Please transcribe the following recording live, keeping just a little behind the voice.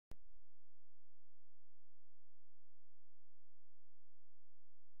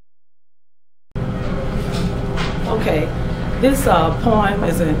This poem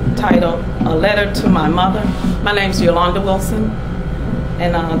is entitled A Letter to My Mother. My name is Yolanda Wilson,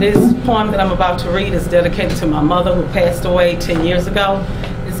 and this poem that I'm about to read is dedicated to my mother who passed away 10 years ago.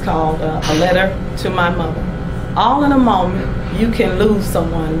 It's called A Letter to My Mother. All in a moment, you can lose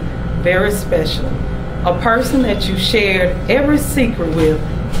someone very special, a person that you shared every secret with,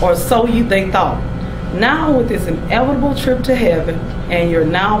 or so they thought. Now with this inevitable trip to heaven, and you're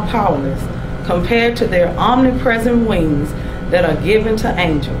now powerless compared to their omnipresent wings that are given to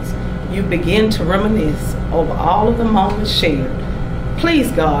angels, you begin to reminisce over all of the moments shared.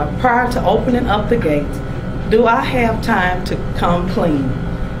 Please, God, prior to opening up the gates, do I have time to come clean?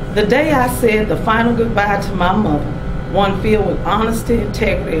 The day I said the final goodbye to my mother, one filled with honesty,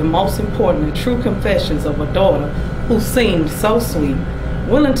 integrity, and most importantly, true confessions of a daughter who seemed so sweet,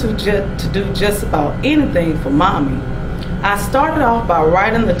 willing to do just about anything for mommy. I started off by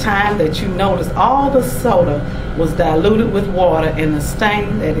writing the time that you noticed all the soda was diluted with water and the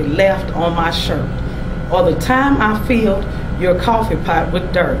stain that it left on my shirt, or the time I filled your coffee pot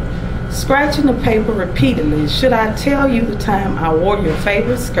with dirt, scratching the paper repeatedly. Should I tell you the time I wore your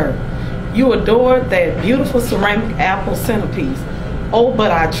favorite skirt? You adored that beautiful ceramic apple centerpiece. Oh,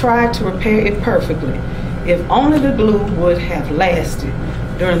 but I tried to repair it perfectly. If only the glue would have lasted.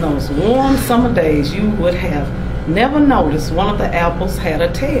 During those warm summer days, you would have never noticed one of the apples had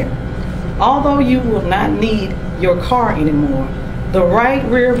a tear. Although you will not need your car anymore, the right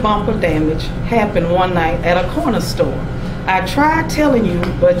rear bumper damage happened one night at a corner store. I tried telling you,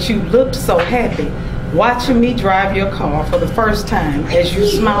 but you looked so happy watching me drive your car for the first time as you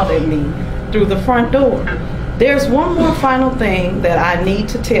smiled at me through the front door. There's one more final thing that I need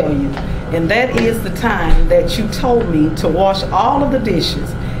to tell you, and that is the time that you told me to wash all of the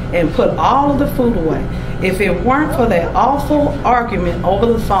dishes and put all of the food away. If it weren't for that awful argument over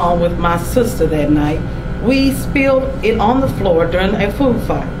the phone with my sister that night, we spilled it on the floor during a food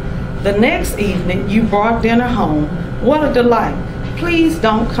fight. The next evening, you brought dinner home. What a delight. Please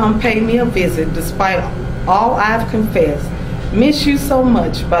don't come pay me a visit despite all I've confessed. Miss you so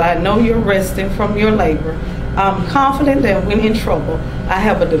much, but I know you're resting from your labor. I'm confident that when in trouble, I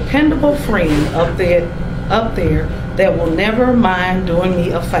have a dependable friend up there that will never mind doing me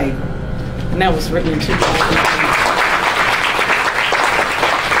a favor. And that was written in 2000.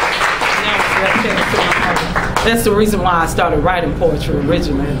 That's the reason why I started writing poetry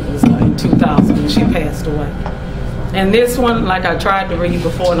originally. It was in 2000 when she passed away. And this one, like I tried to read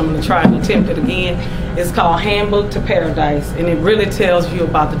before, and I'm going to try and attempt it again, is called Handbook to Paradise, and it really tells you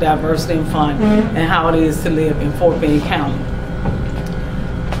about the diversity and fun and how it is to live in Fort Bend County.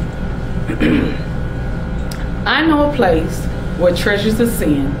 I know a place where treasures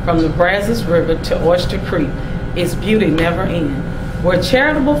ascend from the Brazos River to Oyster Creek. Its beauty never ends. Where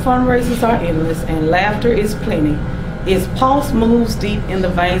charitable fundraisers are endless and laughter is plenty. Its pulse moves deep in the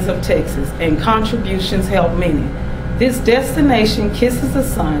veins of Texas, and contributions help many. This destination kisses the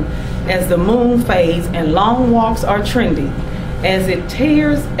sun as the moon fades and long walks are trendy, as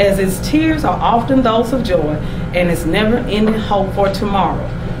its tears are often those of joy and its never-ending hope for tomorrow.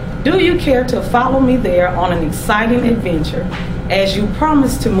 Do you care to follow me there on an exciting adventure as you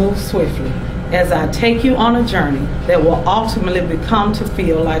promise to move swiftly, as I take you on a journey that will ultimately become to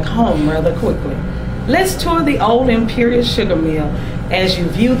feel like home rather quickly? Let's tour the old Imperial Sugar Mill as you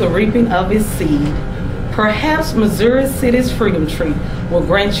view the reaping of its seed. Perhaps Missouri City's Freedom Tree will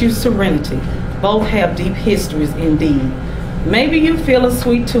grant you serenity. Both have deep histories indeed. Maybe you feel a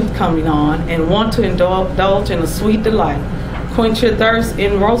sweet tooth coming on and want to indulge in a sweet delight. Quench your thirst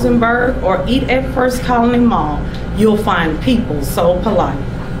in Rosenberg or eat at First Colony Mall. You'll find people so polite.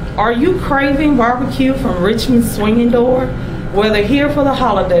 Are you craving barbecue from Richmond's Swinging Door? Whether here for the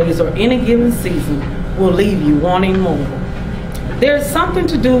holidays or any given season, will leave you wanting more. There's something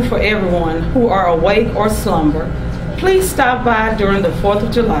to do for everyone who are awake or slumber. Please stop by during the 4th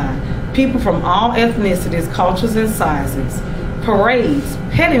of July. People from all ethnicities, cultures, and sizes. Parades,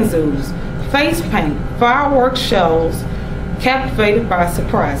 petting zoos, face paint, fireworks shows, captivated by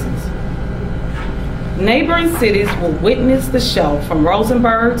surprises. Neighboring cities will witness the show, from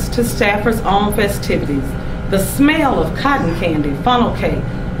Rosenberg's to Stafford's own festivities. The smell of cotton candy, funnel cake,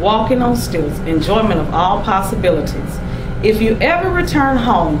 walking on stilts, enjoyment of all possibilities. If you ever return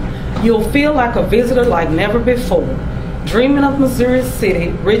home, you'll feel like a visitor like never before, dreaming of Missouri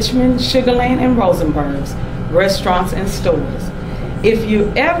City, Richmond, Sugar Land, and Rosenberg's, restaurants and stores. If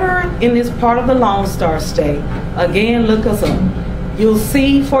you ever in this part of the Lone Star State, again look us up. You'll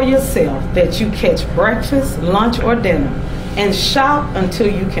see for yourself that you catch breakfast, lunch, or dinner, and shop until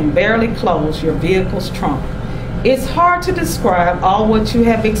you can barely close your vehicle's trunk. It's hard to describe all what you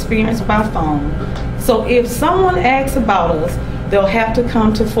have experienced by phone. So if someone asks about us, they'll have to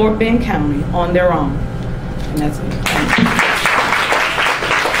come to Fort Bend County on their own. And that's it.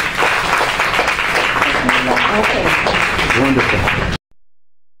 Okay. Wonderful.